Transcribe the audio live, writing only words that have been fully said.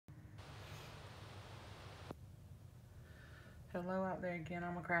Hello out there again,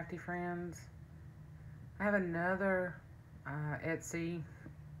 all my crafty friends. I have another Etsy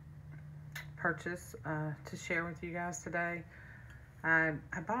purchase to share with you guys today. I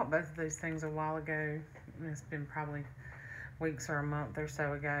bought both of these things a while ago. It's been probably weeks or a month or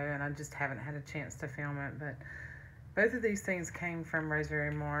so ago, and I just haven't had a chance to film it. But both of these things came from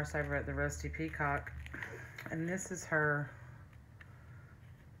Rosemary Morris over at the Rusty Peacock, and this is her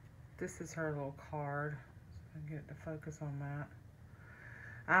little card. Get to focus on that.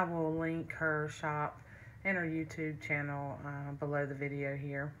 I will link her shop and her YouTube channel below the video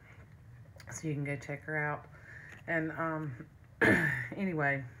here, so you can go check her out. And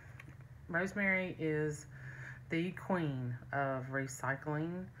anyway, Rosemary is the queen of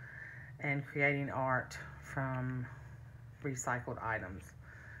recycling and creating art from recycled items.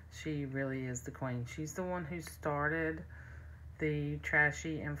 She really is the queen. She's the one who started the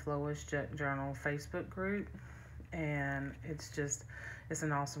Tracie and LoveJunk Journal Facebook group, and it's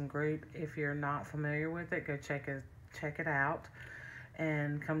an awesome group. If you're not familiar with it, go check it out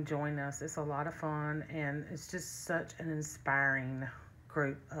and come join us. It's a lot of fun, and it's just such an inspiring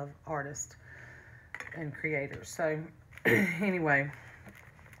group of artists and creators. So anyway,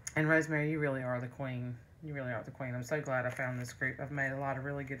 and Rosemary, you really are the queen. You really are the queen. I'm so glad I found this group. I've made a lot of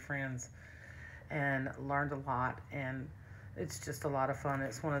really good friends and learned a lot, and it's just a lot of fun.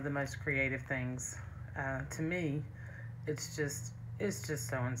 It's one of the most creative things to me. It's just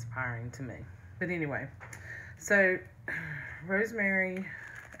so inspiring to me. But anyway, so Rosemary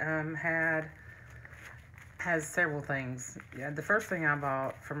has several things. Yeah, the first thing I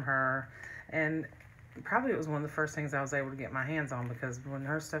bought from her, and probably it was one of the first things I was able to get my hands on, because when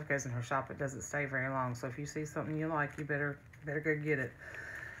her stuff goes in her shop, it doesn't stay very long. So if you see something you like, you better go get it.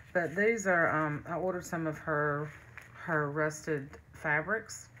 But these are I ordered some of her rusted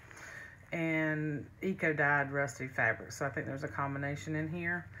fabrics and eco-dyed rusty fabrics. So I think there's a combination in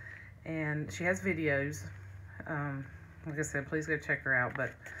here. And she has videos. Like I said, please go check her out.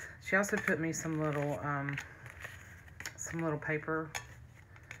 But she also put me some little paper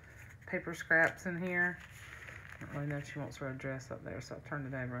scraps in here. I don't really know if she wants her address up there, so I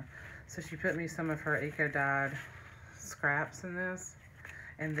turned it over. So she put me some of her eco-dyed scraps in this,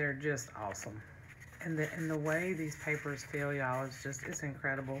 and they're just awesome. And the way these papers feel, y'all, it's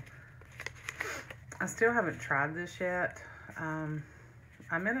incredible. I still haven't tried this yet. I'm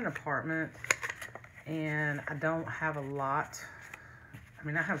in an apartment, and I don't have a lot. I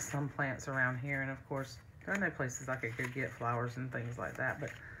mean, I have some plants around here, and of course, there are no places I could go get flowers and things like that, but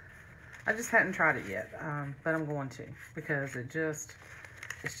I just hadn't tried it yet. But I'm going to, because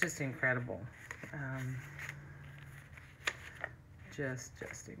it's just incredible. Just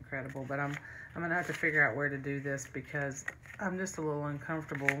incredible. But I'm gonna have to figure out where to do this, because I'm just a little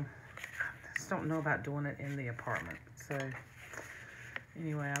uncomfortable. I just don't know about doing it in the apartment. So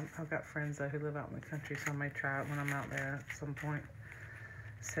anyway, I've got friends though who live out in the country, so I may try it when I'm out there at some point.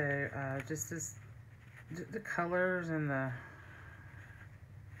 So just the colors and the,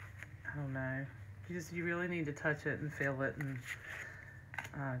 I don't know, you really need to touch it and feel it and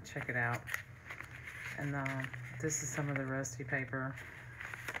check it out. And this is some of the rusty paper,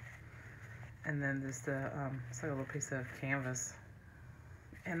 and then this it's like a little piece of canvas.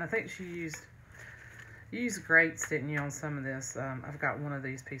 And I think she used grates, didn't you, on some of this? I've got one of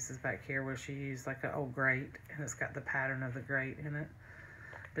these pieces back here where she used like an old grate, and it's got the pattern of the grate in it,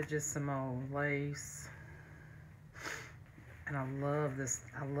 but just some old lace. And I love this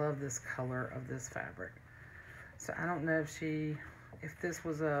color of this fabric. So I don't know if this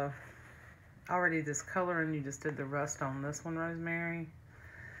was already this color and you just did the rust on this one, Rosemary.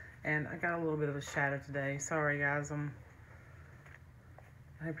 And I got a little bit of a shadow today. Sorry guys, I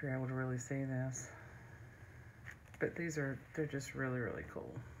hope you're able to really see this. But they're just really, really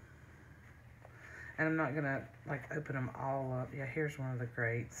cool. And I'm not gonna like open them all up. Yeah, here's one of the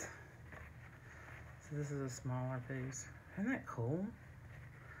grates. So this is a smaller piece. Isn't that cool?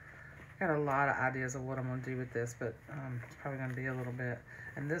 Got a lot of ideas of what I'm gonna do with this, but it's probably gonna be a little bit.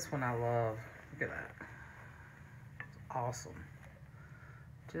 And this one I love. Look at that. It's awesome.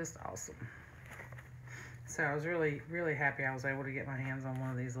 Just awesome. So I was really, really happy I was able to get my hands on one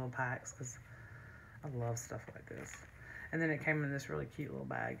of these little packs, because I love stuff like this. And then it came in this really cute little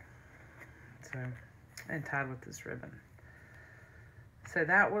bag. So, and tied with this ribbon. So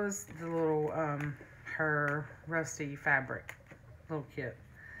that was the little, her rusty fabric little kit.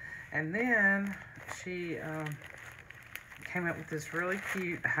 And then she came up with this really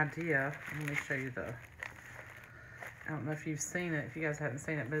cute idea. Let me show you I don't know if you've seen it, if you guys haven't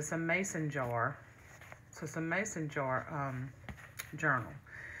seen it, but it's a mason jar. So it's a mason jar journal.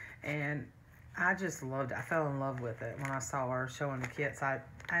 And I just loved it. I fell in love with it when I saw her showing the kits. I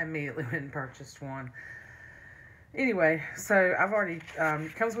immediately went and purchased one. Anyway, so I've already,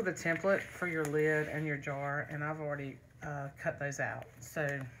 it comes with a template for your lid and your jar, and I've already cut those out.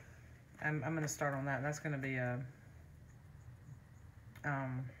 So I'm going to start on that. That's going to be a,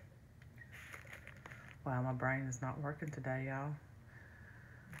 wow, my brain is not working today, y'all.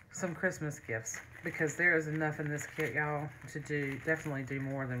 Some Christmas gifts, because there is enough in this kit, y'all, to definitely do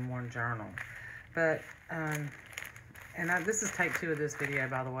more than one journal. But, this is take 2 of this video,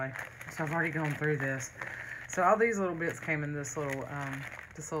 by the way. So I've already gone through this. So all these little bits came in this little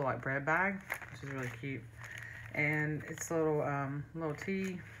like bread bag, which is really cute. And it's little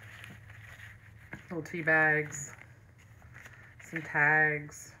tea bags, some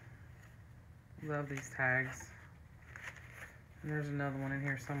tags. Love these tags. And there's another one in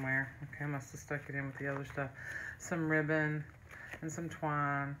here somewhere. Okay, I must have stuck it in with the other stuff. Some ribbon and some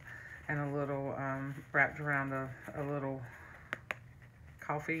twine and a little wrapped around a little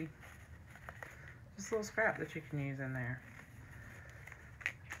coffee. Just a little scrap that you can use in there.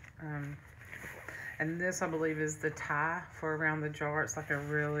 And this, I believe, is the tie for around the jar. It's like a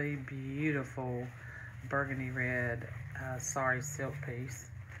really beautiful burgundy red sari silk piece.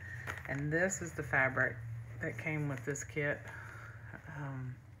 And this is the fabric that came with this kit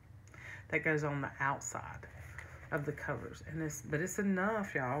that goes on the outside of the covers. And but it's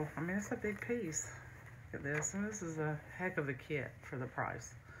enough, y'all. I mean, it's a big piece. Look at this. And this is a heck of a kit for the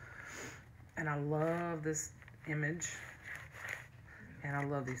price. And I love this image. And I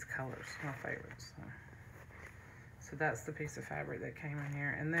love these colors. My favorites. So that's the piece of fabric that came in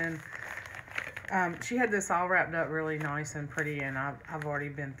here. And then she had this all wrapped up really nice and pretty, and I've already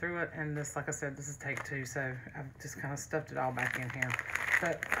been through it. And this, like I said, this is take 2, so I've just kind of stuffed it all back in here.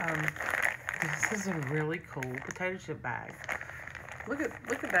 But this is a really cool potato chip bag. Look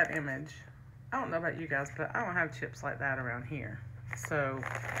at that image. I don't know about you guys, but I don't have chips like that around here. So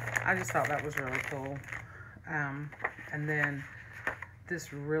I just thought that was really cool. And then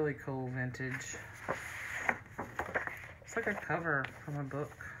this really cool vintage. It's like a cover from a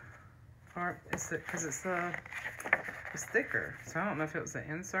book. Or because it's thicker. So I don't know if it was an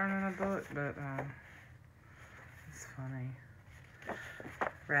insert in a book, but it's funny.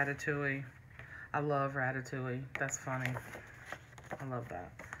 Ratatouille. I love Ratatouille. That's funny. I love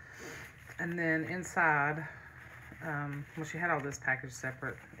that. And then inside, well, she had all this packaged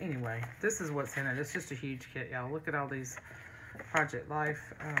separate. Anyway, this is what's in it. It's just a huge kit, y'all. Look at all these Project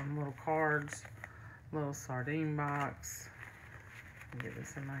Life little cards, little sardine box. Let me get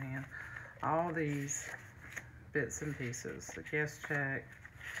this in my hand. All these bits and pieces. The guest check,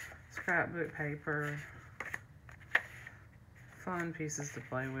 scrapbook paper, fun pieces to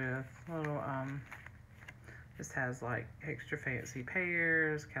play with. Little, this has like extra fancy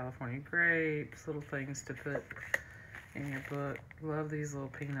pears, California grapes, little things to put in your book. Love these little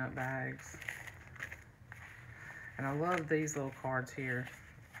peanut bags. And I love these little cards here.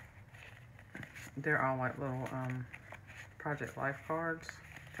 They're all like little Project Life cards,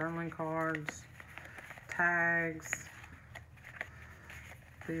 journaling cards, tags.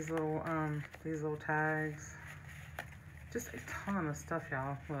 These little tags. Just a ton of stuff,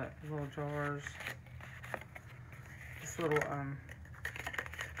 y'all. Look, little jars. This little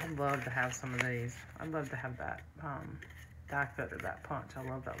I'd love to have some of these. I'd love to have that die cut or that punch. I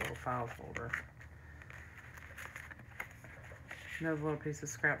love that little file folder. Another little piece of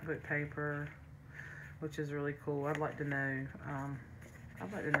scrapbook paper, which is really cool. I'd like to know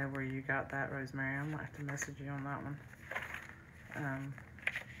where you got that, Rosemary. I might have to message you on that one.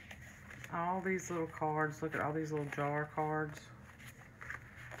 All these little cards. Look at all these little jar cards.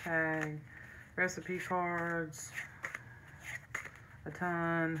 Tag, recipe cards, a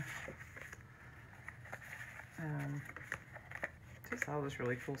ton. Just all this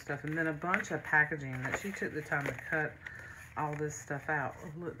really cool stuff. And then a bunch of packaging that she took the time to cut all this stuff out.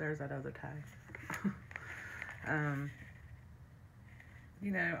 Oh, look, there's that other tag.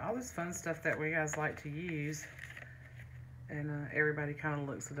 You know, all this fun stuff that we guys like to use. And everybody kind of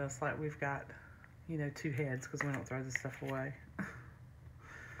looks at us like we've got, you know, 2 heads because we don't throw this stuff away.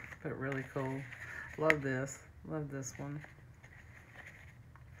 But really cool. Love this. Love this one.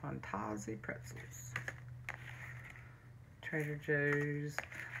 Fantasie pretzels. Trader Joe's.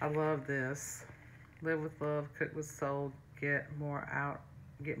 I love this. Live with love, cook with soul, get more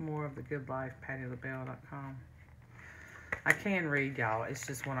of the good life, PattyLaBelle.com. I can read, y'all. It's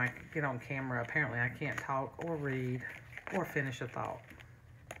just when I get on camera, apparently I can't talk or read or finish a thought.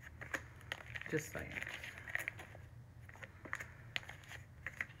 Just saying.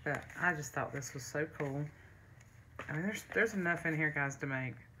 But I just thought this was so cool. I mean, there's enough in here, guys, to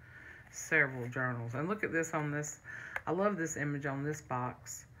make several journals. And look at this on this. I love this image on this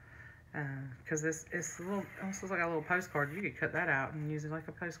box. Because it's a little, almost looks like a little postcard. You could cut that out and use it like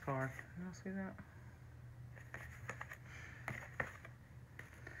a postcard. Y'all see that?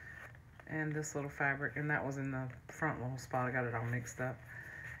 And this little fabric, and that was in the front little spot. I got it all mixed up.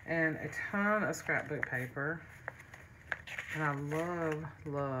 And a ton of scrapbook paper. And I love,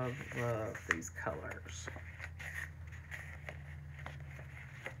 love, love these colors.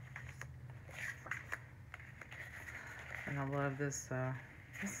 And I love this,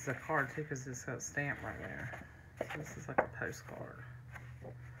 this is a card too, because it's got a stamp right there. So this is like a postcard.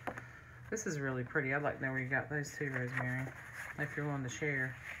 This is really pretty. I'd like to know where you got those too, Rosemary, if you're willing to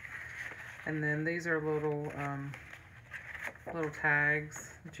share. And then these are little, little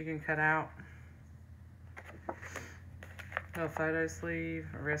tags that you can cut out. A little photo sleeve,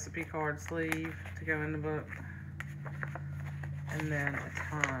 a recipe card sleeve to go in the book. And then a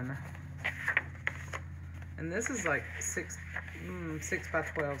ton. And this is like 6 by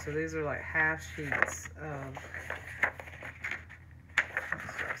 12, so these are like half sheets of, I'm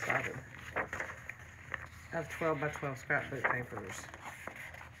so excited, of 12 by 12 scrapbook papers.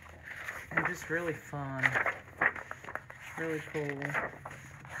 And just really fun, really cool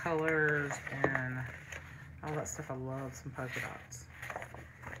colors and all that stuff. I love some polka dots.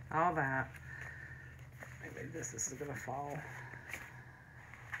 All that. Maybe this is gonna fall.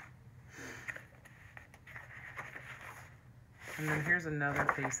 And then here's another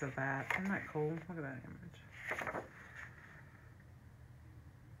piece of that. Isn't that cool? Look at that image.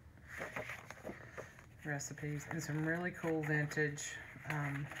 Recipes and some really cool vintage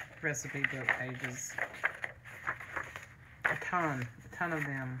recipe book pages. A ton of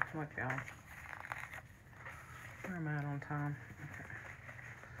them. Look, y'all. Where am I at on time? Okay.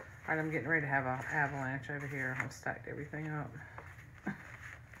 All right, I'm getting ready to have an avalanche over here. I've stacked everything up.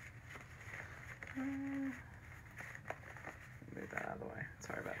 Move that out of the way.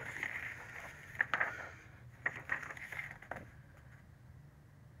 Sorry about that.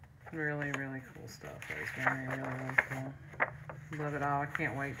 Really, really cool stuff. Rosemary, really, really cool. Love it all. I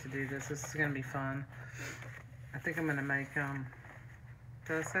can't wait to do this. This is going to be fun. I think I'm going to make, did I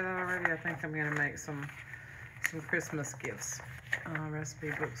say that already? I think I'm going to make some Christmas gifts,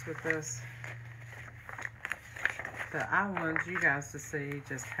 recipe books with this. But I wanted you guys to see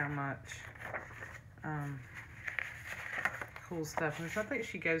just how much cool stuff. And I think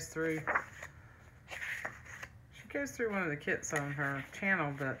she goes through one of the kits on her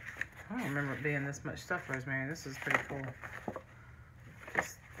channel, but I don't remember it being this much stuff, Rosemary. This is pretty cool.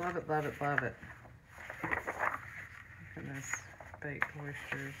 Just love it, love it, love it. Look at this, baked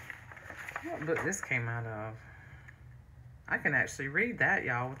oysters. What book this came out of? I can actually read that,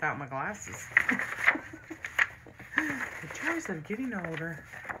 y'all, without my glasses. The joys of getting older.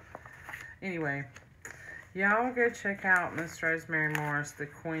 Anyway, y'all go check out Miss Rosemary Morris, the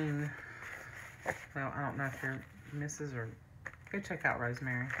Queen. Well, I don't know if you're Mrs. or... Go check out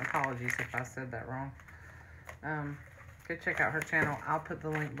Rosemary. Apologies if I said that wrong. Go check out her channel. I'll put the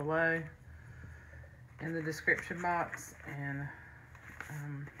link below in the description box. And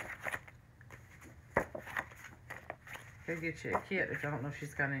go get you a kit if I don't know if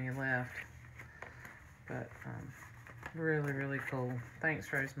she's got any left. But really, really cool.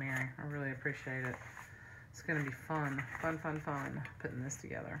 Thanks, Rosemary. I really appreciate it. It's going to be fun. Fun, fun, fun putting this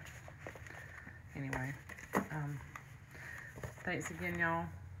together. Anyway, thanks again, y'all,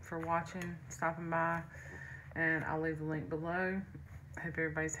 for watching, stopping by, and I'll leave the link below. Hope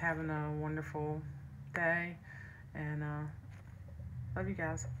everybody's having a wonderful day, and love you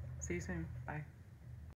guys. See you soon. Bye.